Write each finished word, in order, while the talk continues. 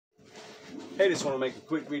Hey, just want to make a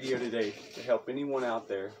quick video today to help anyone out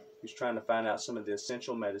there who's trying to find out some of the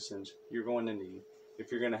essential medicines you're going to need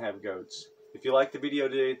if you're going to have goats. If you like the video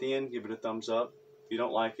today at the end, give it a thumbs up. If you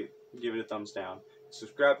don't like it, give it a thumbs down.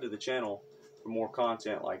 Subscribe to the channel for more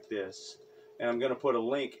content like this. And I'm going to put a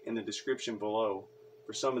link in the description below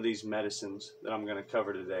for some of these medicines that I'm going to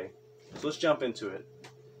cover today. So let's jump into it.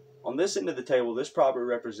 On this end of the table, this probably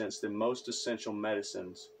represents the most essential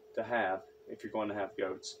medicines to have if you're going to have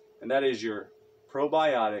goats. And that is your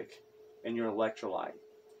probiotic and your electrolyte.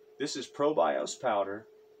 This is Probios powder,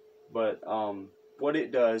 but what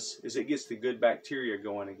it does is it gets the good bacteria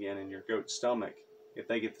going again in your goat's stomach if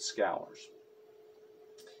they get the scours.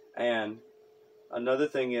 And another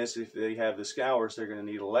thing is, if they have the scours, they're going to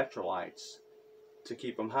need electrolytes to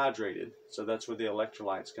keep them hydrated. So that's where the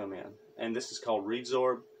electrolytes come in. And this is called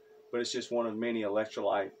Resorb, but it's just one of many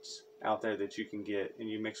electrolytes out there that you can get, and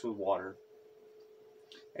you mix with water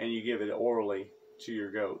and you give it orally to your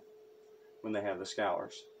goat when they have the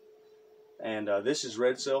scours. And this is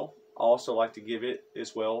red cell. I also like to give it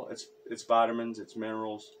as well. It's vitamins, it's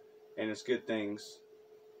minerals, and it's good things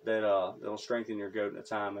that that'll strengthen your goat in a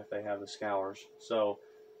time if they have the scours. So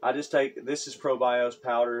I just take, this is Probios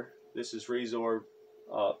powder, this is Resorb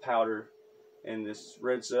powder, and this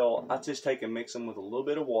red cell. I just take and mix them with a little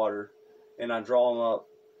bit of water, and I draw them up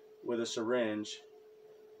with a syringe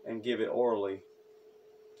and give it orally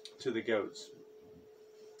to the goats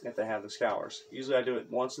if they have the scours. Usually I do it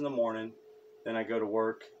once in the morning, then I go to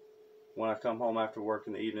work. When I come home after work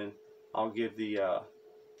in the evening, I'll give the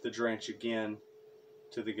drench again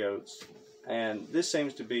to the goats. And this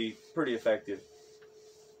seems to be pretty effective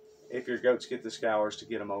if your goats get the scours, to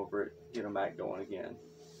get them over it, get them back going again.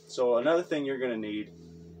 So another thing you're going to need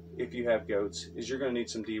if you have goats is you're going to need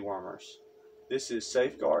some dewormers. This is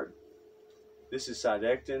Safeguard, this is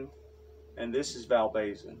Sidectin, and this is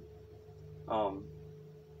Valbazin.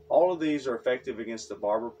 All of these are effective against the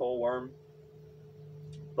barber pole worm,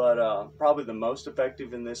 but probably the most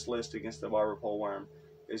effective in this list against the barber pole worm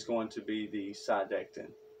is going to be the Sidectin.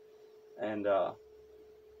 And I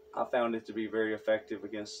found it to be very effective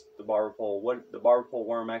against the barber pole. What the barber pole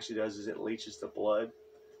worm actually does is it leaches the blood,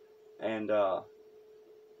 and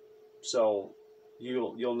so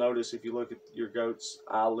you'll notice if you look at your goat's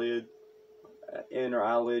eyelid, inner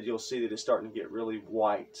eyelid, you'll see that it's starting to get really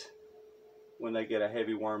white when they get a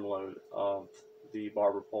heavy worm load of the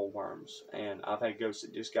barber pole worms. And I've had goats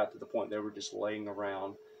that just got to the point they were just laying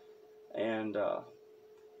around and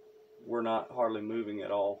were not hardly moving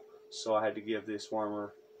at all. So I had to give this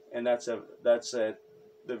wormer, and that's at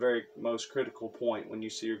the very most critical point. When you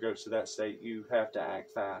see your goats to that state, you have to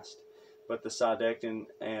act fast. But the Sidectin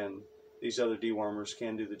and these other dewormers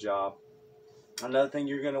can do the job. Another thing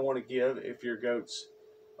you're going to want to give if your goats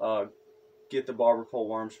get the barber pole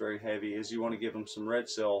worms very heavy is you want to give them some red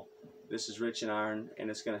cell. This is rich in iron, and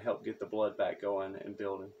it's going to help get the blood back going and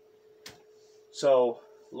building. So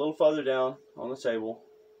a little further down on the table,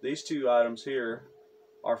 these two items here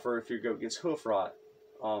are for if your goat gets hoof rot.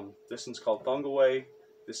 This one's called Fungal Way.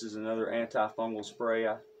 This is another antifungal spray.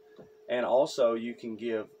 And also you can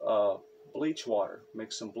give bleach water.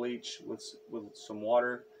 Mix some bleach with some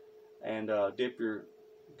water and dip your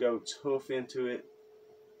goat's hoof into it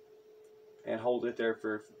and hold it there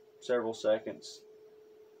for several seconds.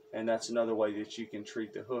 And that's another way that you can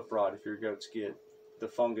treat the hoof rot if your goats get the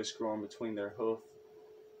fungus growing between their hoof.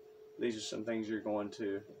 These are some things you're going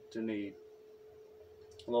to need.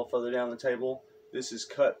 A little further down the table, this is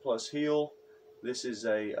Cut Plus Heal. This is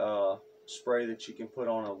a spray that you can put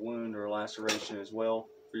on a wound or a laceration as well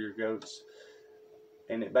for your goats.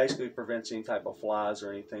 And it basically prevents any type of flies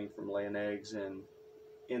or anything from laying eggs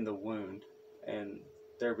in the wound, and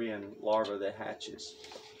there being larvae that hatches.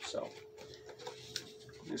 So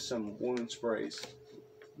just some wound sprays.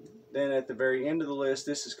 Then at the very end of the list,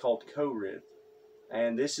 this is called Corid,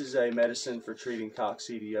 and this is a medicine for treating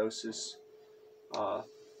coccidiosis,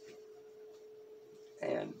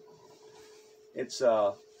 and it's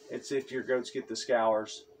if your goats get the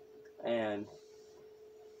scours and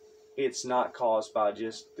it's not caused by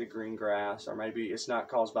just the green grass, or maybe it's not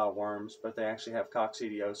caused by worms, but they actually have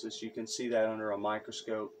coccidiosis. You can see that under a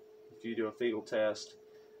microscope if you do a fecal test.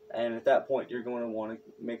 And at that point, you're going to want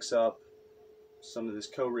to mix up some of this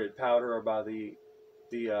Corid powder, or by the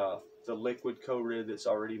liquid Corid that's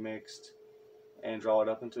already mixed, and draw it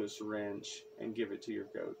up into a syringe and give it to your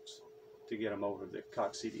goats to get them over the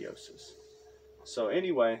coccidiosis. So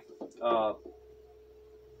anyway,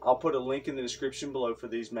 I'll put a link in the description below for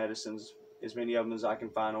these medicines, as many of them as I can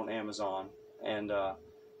find on Amazon. And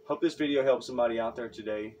hope this video helps somebody out there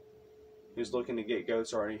today who's looking to get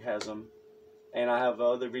goats or already has them. And I have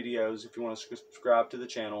other videos if you want to subscribe to the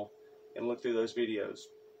channel and look through those videos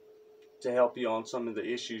to help you on some of the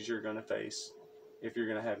issues you're going to face if you're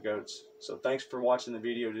going to have goats. So thanks for watching the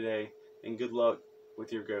video today, and good luck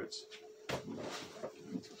with your goats.